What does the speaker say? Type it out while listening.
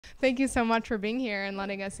Thank you so much for being here and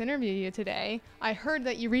letting us interview you today. I heard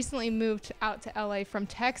that you recently moved out to LA from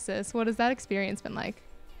Texas. What has that experience been like?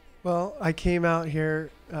 Well, I came out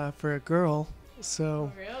here for a girl,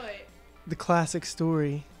 so Really? the classic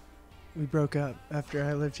story, we broke up after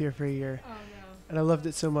I lived here for a year. Oh, no. And I loved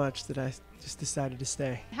it so much that I just decided to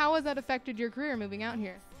stay. How has that affected your career moving out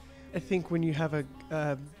here? I think when you have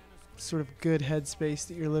a sort of good headspace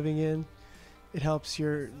that you're living in, it helps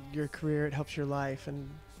your career, it helps your life, and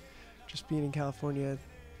just being in California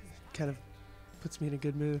kind of puts me in a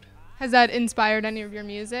good mood. Has that inspired any of your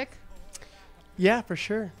music? Yeah, for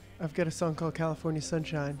sure. I've got a song called California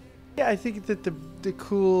Sunshine. Yeah, I think that the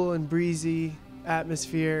cool and breezy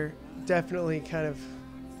atmosphere definitely kind of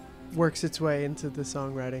works its way into the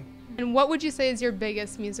songwriting. And what would you say is your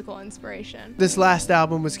biggest musical inspiration? This last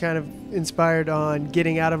album was kind of inspired on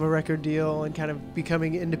getting out of a record deal and kind of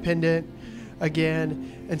becoming independent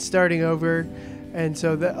again and starting over. And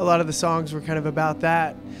so a lot of the songs were kind of about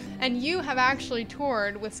that. And you have actually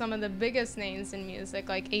toured with some of the biggest names in music,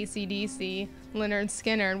 like AC/DC, Lynyrd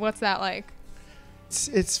Skynyrd. What's that like?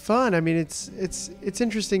 It's fun. I mean, it's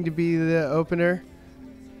interesting to be the opener.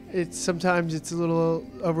 Sometimes it's a little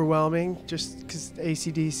overwhelming just because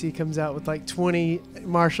AC/DC comes out with like 20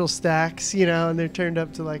 Marshall stacks, and they're turned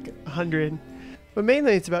up to like 100. But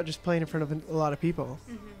mainly it's about just playing in front of a lot of people.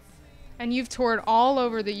 Mm-hmm. And you've toured all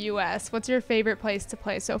over the U.S. What's your favorite place to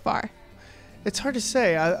play so far? It's hard to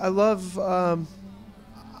say. I love,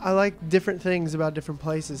 I like different things about different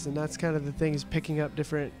places, and that's kind of the thing, is picking up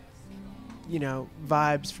different,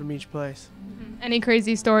 vibes from each place. Mm-hmm. Any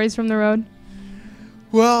crazy stories from the road?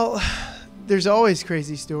 Well, there's always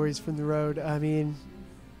crazy stories from the road. I mean,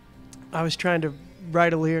 I was trying to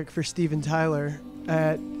write a lyric for Steven Tyler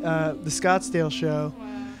at the Scottsdale show. Wow.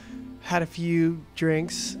 Had a few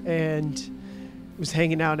drinks and was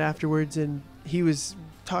hanging out afterwards, and he was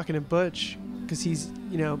talking to Butch because he's,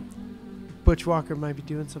 Butch Walker might be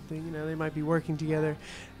doing something, they might be working together.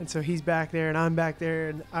 And so he's back there and I'm back there,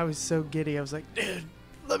 and I was so giddy. I was like, dude,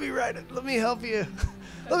 let me write it. Let me help you.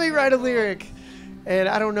 Let me write a lyric. And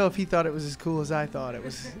I don't know if he thought it was as cool as I thought it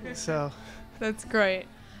was. So That's great.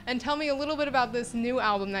 And tell me a little bit about this new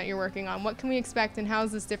album that you're working on. What can we expect, and how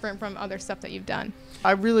is this different from other stuff that you've done?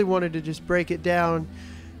 I really wanted to just break it down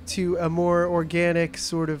to a more organic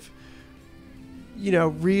sort of,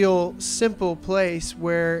 real, simple place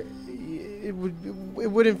where it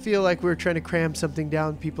wouldn't feel like we were trying to cram something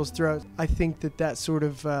down people's throats. I think that sort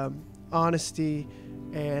of honesty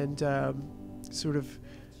and sort of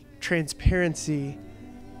transparency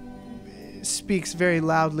speaks very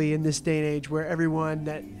loudly in this day and age, where everyone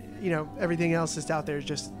that, everything else that's out there is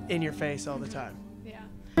just in your face all the time. Yeah.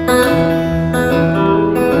 I'm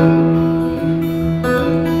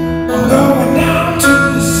going down to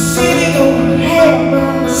the city, gonna have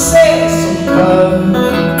myself some fun,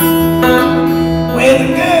 where the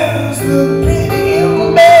girls look pretty and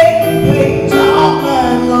the band plays all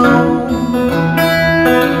night long.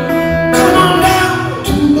 Come on down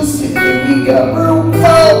to the city, we got room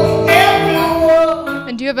for everyone.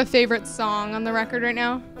 And do you have a favorite song on the record right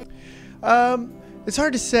now? It's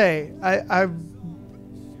hard to say.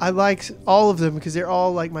 I like all of them because they're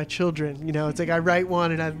all like my children. It's like I write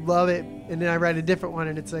one and I love it, and then I write a different one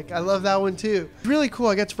and it's like I love that one too. It's really cool.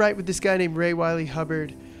 I got to write with this guy named Ray Wiley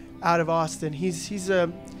Hubbard out of Austin. He's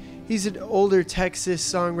an older Texas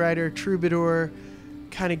songwriter, troubadour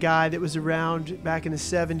kind of guy that was around back in the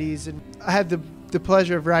 70s, and I had the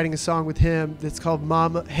pleasure of writing a song with him that's called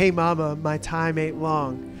Mama, Hey Mama, My Time Ain't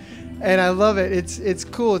Long. And I love it. It's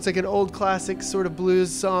cool. It's like an old classic sort of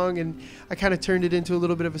blues song, and I kind of turned it into a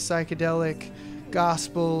little bit of a psychedelic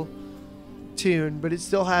gospel tune, but it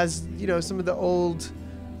still has, some of the old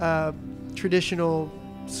traditional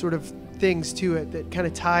sort of things to it that kind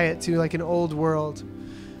of tie it to like an old world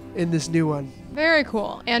in this new one. Very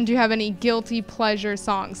cool. And do you have any guilty pleasure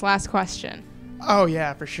songs? Last question. Oh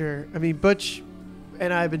yeah, for sure. I mean, Butch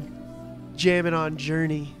and I have been jamming on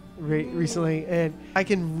Journey recently, and I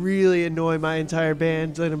can really annoy my entire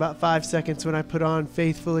band in about 5 seconds when I put on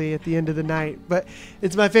Faithfully at the end of the night. But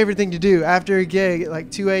it's my favorite thing to do after a gig at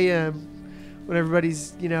like 2 a.m. when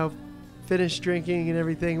everybody's, finished drinking and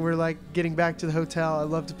everything. We're like getting back to the hotel. I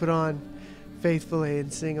love to put on Faithfully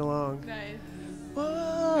and sing along. Nice. Whoa.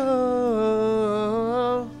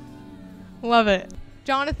 Love it.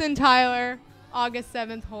 Jonathan Tyler, August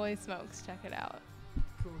 7th, Holy Smokes. Check it out.